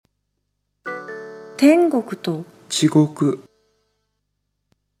天国と地獄。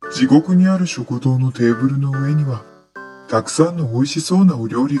地獄にある食堂のテーブルの上にはたくさんの美味しそうなお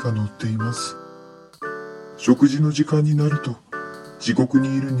料理が載っています。食事の時間になると地獄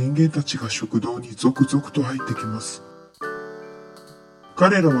にいる人間たちが食堂に続々と入ってきます。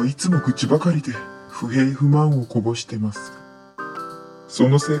彼らはいつも愚痴ばかりで不平不満をこぼしています。そ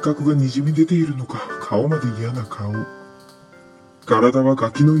の性格がにじみ出ているのか顔まで嫌な顔。体は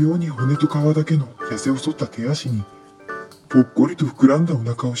餓鬼のように骨と皮だけのやせ細った手足にぽっこりと膨らんだお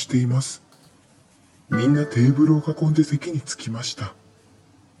腹をしています。みんなテーブルを囲んで席に着きました。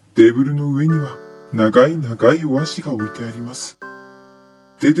テーブルの上には長い長いお箸が置いてあります。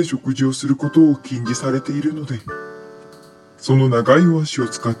手で食事をすることを禁じされているので、その長いお箸を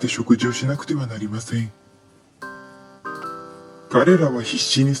使って食事をしなくてはなりません。彼らは必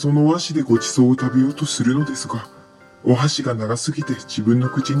死にそのお箸でご馳走を食べようとするのですが、お箸が長すぎて自分の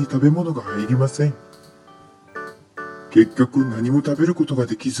口に食べ物が入りません。結局何も食べることが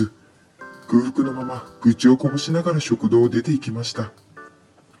できず、空腹のまま愚痴をこぼしながら食堂を出て行きました。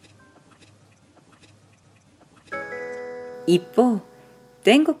一方、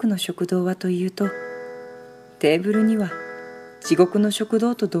天国の食堂はというと、テーブルには地獄の食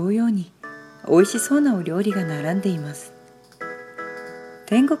堂と同様に美味しそうなお料理が並んでいます。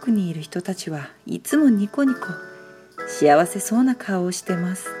天国にいる人たちはいつもニコニコ幸せそうな顔をして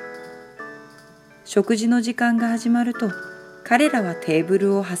ます。食事の時間が始まると、彼らはテーブ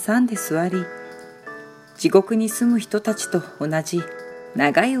ルを挟んで座り、地獄に住む人たちと同じ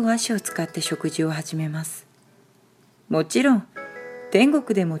長いお箸を使って食事を始めます。もちろん、天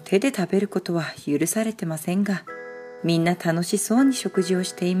国でも手で食べることは許されてませんが、みんな楽しそうに食事を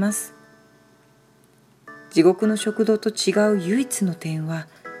しています。地獄の食堂と違う唯一の点は、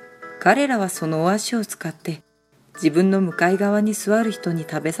彼らはそのお箸を使って自分の向かい側に座る人に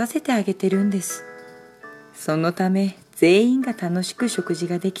食べさせてあげてるんです。そのため全員が楽しく食事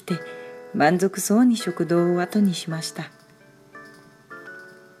ができて満足そうに食堂を後にしました。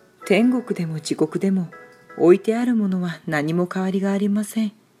天国でも地獄でも置いてあるものは何も変わりがありませ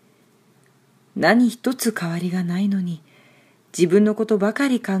ん。何一つ変わりがないのに、自分のことばか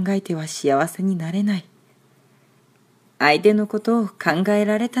り考えては幸せになれない。相手のことを考え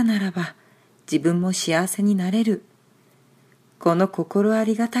られたならば自分も幸せになれる。この心あ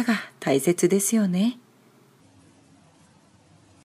りがたが大切ですよね。